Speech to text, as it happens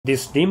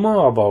This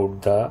demo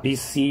about the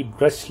DC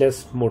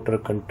brushless motor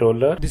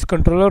controller. This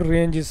controller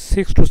range is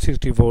 6 to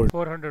 60 volts,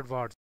 400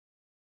 watts.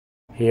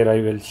 Here I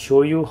will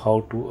show you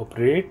how to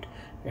operate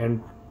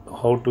and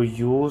how to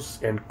use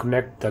and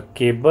connect the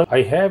cable.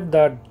 I have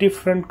the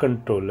different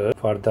controller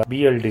for the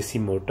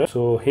bldc motor.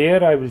 So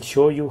here I will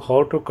show you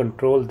how to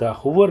control the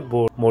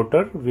hoverboard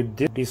motor with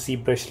this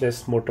DC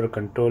brushless motor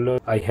controller.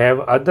 I have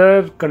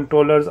other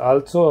controllers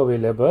also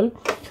available.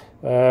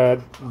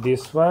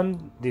 This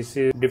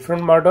is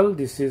different model.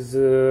 This is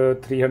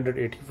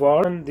 380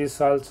 watt, and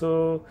this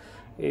also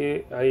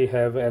I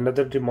have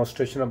another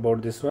demonstration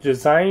about this one,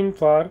 designed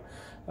for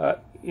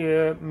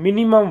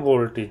minimum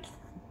voltage,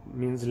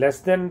 means less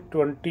than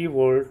 20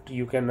 volt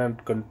you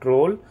cannot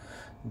control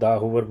the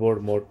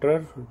hoverboard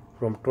motor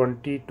from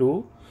 20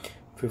 to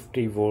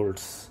 50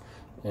 volts.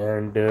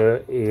 And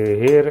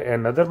here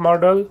another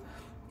model,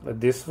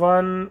 this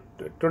one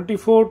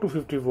 24 to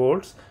 50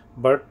 volts,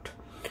 but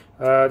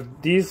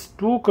these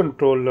two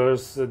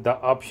controllers, the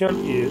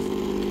option is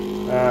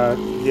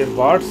their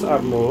watts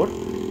are more,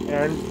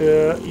 and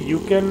you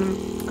can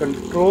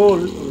control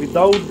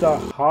without the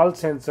Hall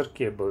sensor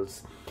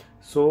cables.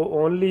 So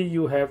only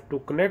you have to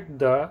connect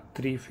the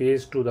three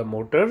phase to the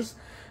motors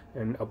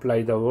and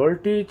apply the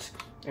voltage,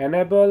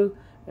 enable,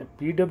 and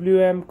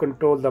PWM,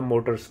 control the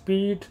motor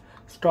speed,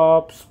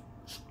 stops,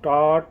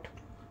 start,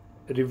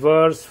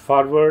 reverse,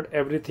 forward,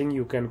 everything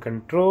you can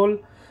control.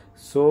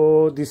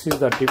 So this is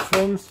the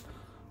difference.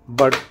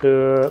 But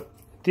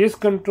this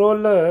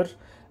controller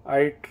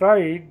I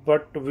tried,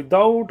 but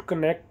without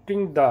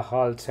connecting the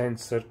Hall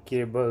sensor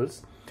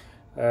cables,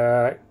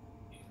 the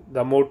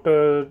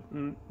motor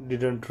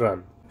didn't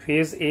run.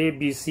 Phase A,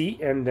 B, C,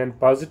 and then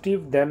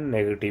positive, then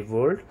negative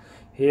volt.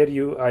 Here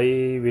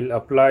I will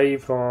apply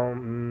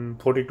from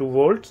 42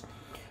 volts.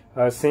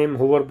 Same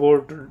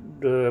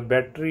hoverboard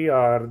battery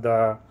or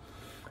the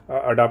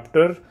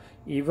adapter.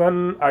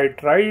 Even I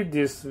tried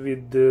this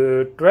with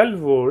 12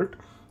 volt.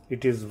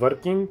 It is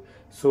working.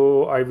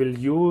 So I will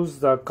use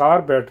the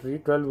car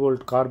battery, 12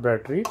 volt car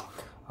battery.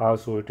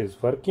 Also it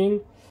is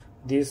working.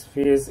 This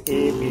phase A,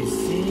 B,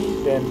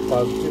 C, then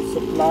positive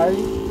supply,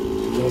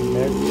 then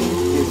negative.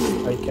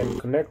 This I can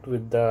connect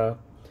with the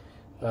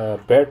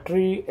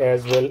battery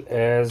as well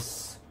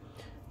as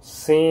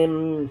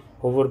same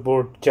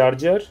hoverboard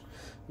charger.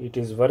 It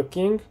is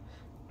working.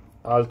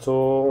 Also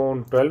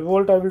on 12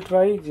 volt I will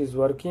try. It is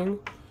working.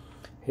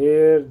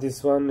 Here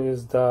this one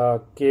is the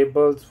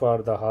cables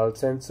for the Hall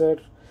sensor.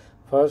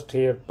 First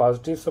here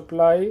positive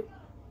supply,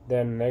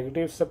 then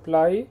negative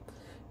supply,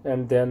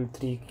 and then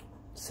three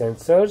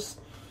sensors.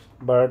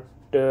 But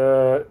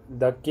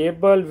the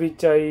cable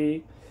which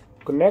I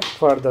connect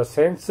for the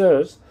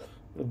sensors,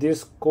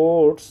 this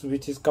cords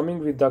which is coming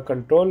with the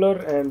controller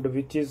and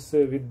which is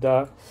with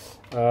the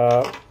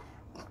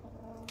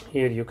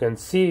here you can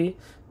see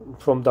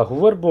from the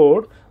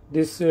hoverboard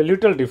this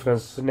little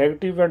difference,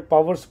 negative and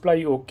power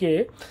supply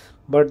okay,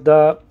 but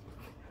the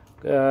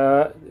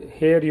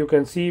here you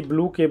can see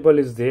blue cable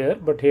is there,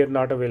 but here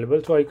not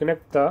available. So I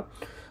connect the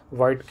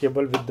white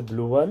cable with the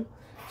blue one.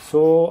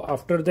 So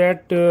after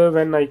that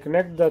when I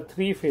connect the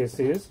three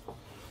phases,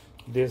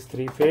 this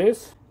three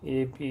phase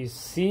A, B,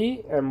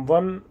 C,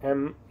 M1,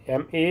 MA,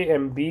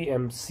 MB,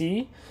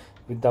 MC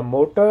with the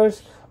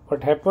motors,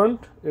 what happened,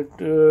 it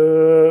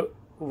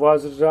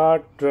was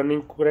not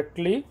running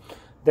correctly.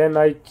 Then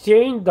I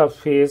change the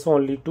phase,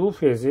 only two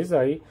phases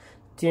I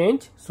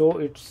change, so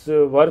it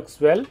works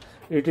well.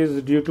 It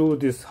is due to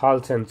this Hall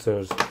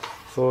sensors.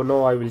 So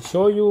now I will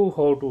show you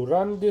how to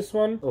run this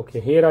one. Okay,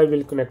 here I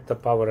will connect the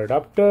power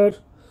adapter.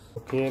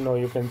 Okay, now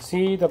you can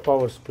see the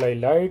power supply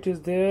light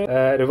is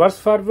there. Reverse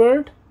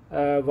forward,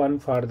 one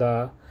for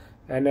the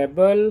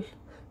enable,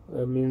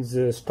 means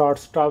start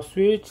stop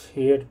switch.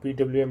 Here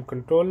PWM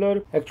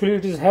controller. Actually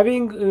it is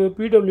having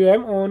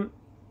PWM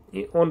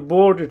on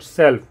board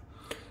itself.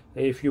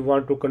 If you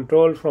want to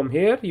control from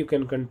here, you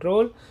can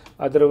control.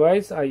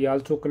 Otherwise I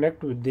also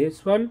connect with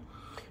this one.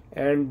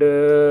 And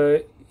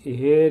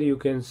here you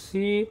can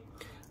see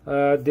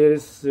there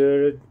is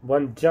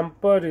one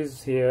jumper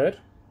is here.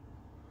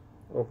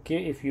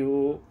 Okay, if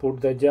you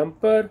put the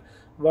jumper,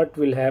 what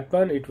will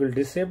happen, it will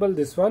disable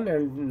this one,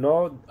 and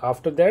now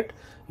after that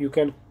you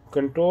can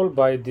control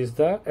by this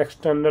the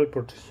external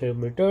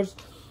potentiometers.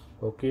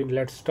 Okay,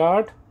 let's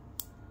start.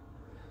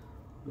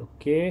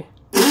 Okay,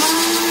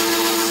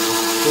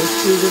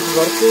 this is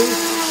working.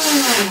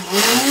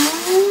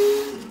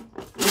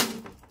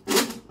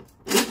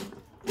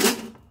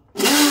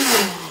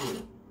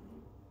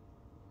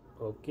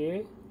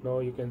 Okay, now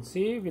you can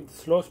see with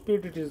slow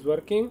speed it is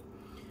working.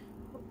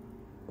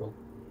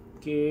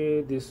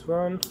 Okay, this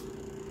one.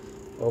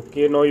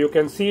 Okay, now you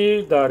can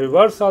see the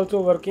reverse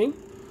also working.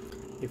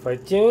 If I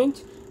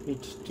change,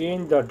 it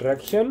change the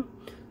direction.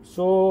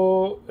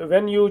 So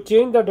when you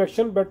change the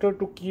direction, better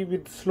to keep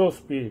with slow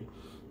speed.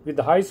 With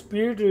high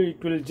speed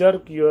it will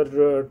jerk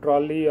your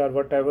trolley or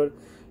whatever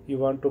you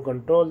want to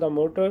control the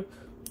motor.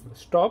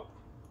 Stop,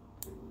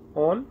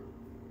 on,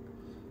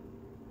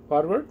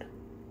 forward,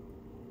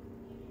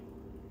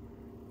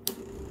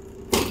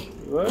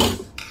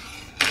 reverse,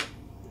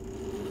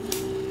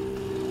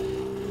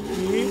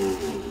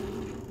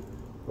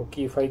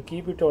 if I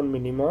keep it on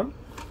minimum,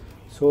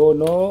 so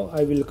now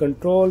I will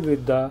control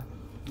with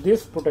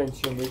this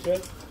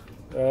potentiometer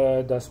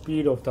the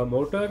speed of the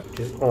motor. It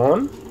is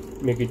on,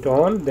 make it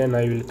on, then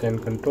I can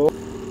control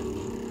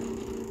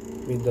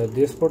with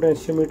this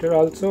potentiometer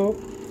also.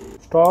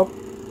 Stop,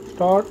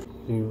 start,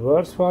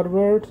 reverse,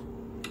 forward.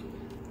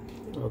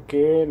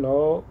 Okay,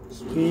 now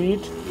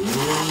speed.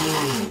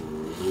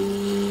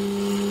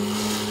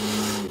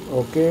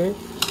 Okay,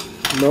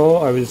 now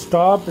I will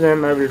stop,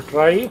 then I will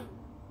try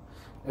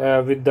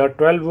with the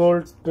 12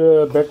 volt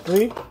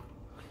battery.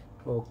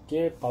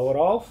 Okay, power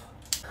off.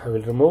 I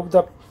will remove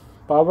the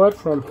power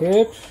from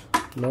here.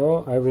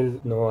 Now I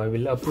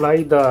will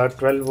apply the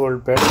 12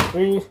 volt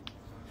battery.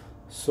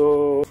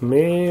 So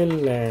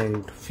male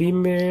and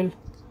female.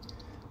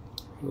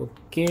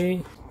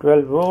 Okay,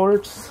 12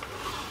 volts.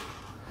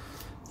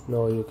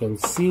 Now you can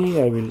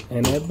see I will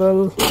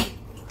enable.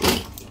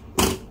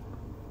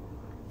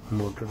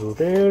 Motor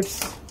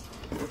rotates.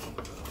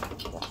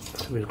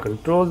 Will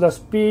control the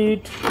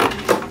speed.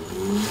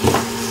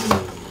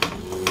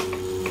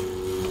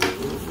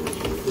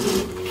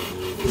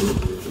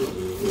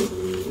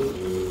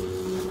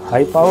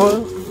 High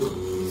power.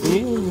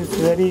 See, it's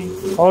very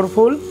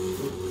powerful.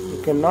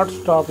 You cannot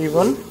stop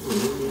even.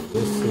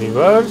 This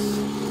reverse.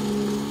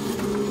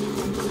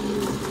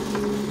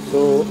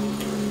 So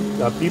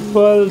the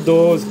people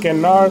those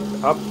cannot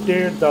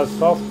update the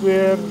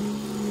software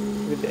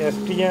with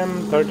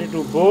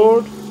STM32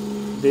 board,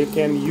 they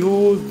can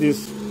use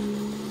this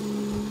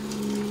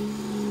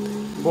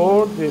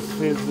board. This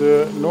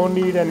is no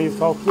need any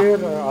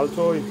software.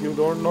 Also, if you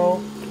don't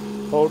know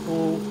how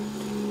to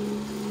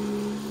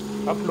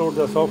upload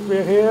the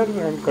software here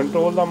and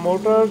control the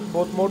motors,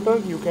 both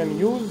motors, you can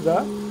use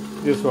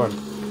this one.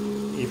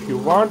 If you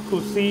want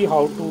to see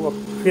how to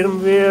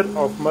firmware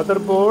of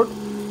motherboard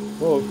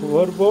or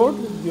hoverboard,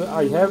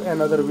 I have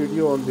another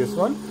video on this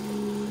one.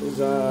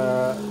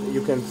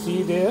 You can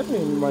see there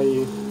in my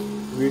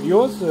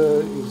videos.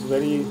 It's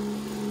very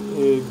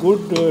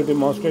good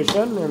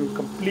demonstration and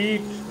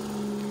complete.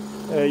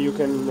 You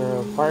can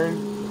find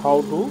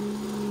how to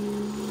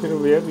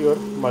firmware your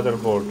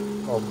motherboard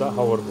of the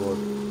hoverboard.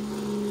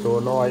 So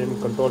now I am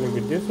controlling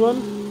with this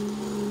one.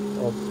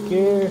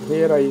 Okay,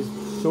 here I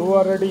show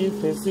already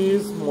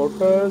faces,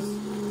 motors,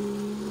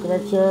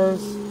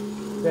 connections,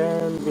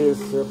 then this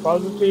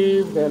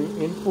positive, then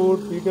input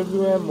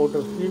PWM,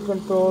 motor speed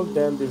control,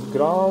 then this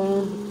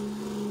ground,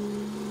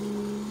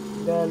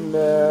 then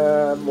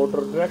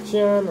motor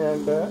direction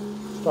and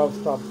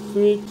stop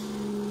switch.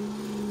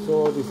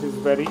 So this is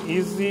very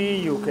easy.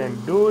 You can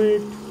do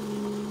it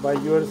by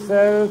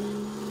yourself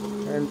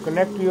and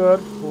connect your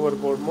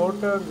hoverboard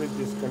motor with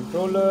this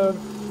controller.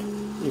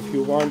 If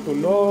you want to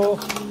know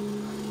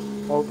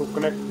how to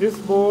connect this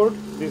board,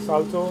 this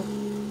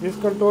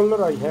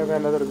controller, I have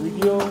another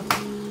video.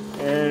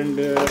 And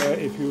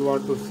if you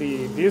want to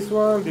see this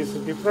one, this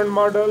is different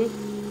model.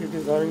 It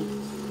is having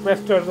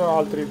capacitors on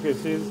all three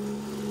faces.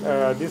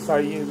 This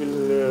I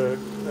will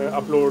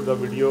upload the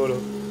video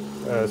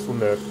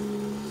sooner.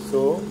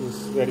 So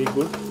it's very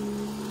good.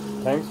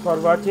 Thanks for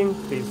watching.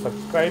 Please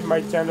subscribe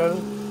my channel.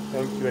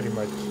 Thank you very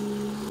much.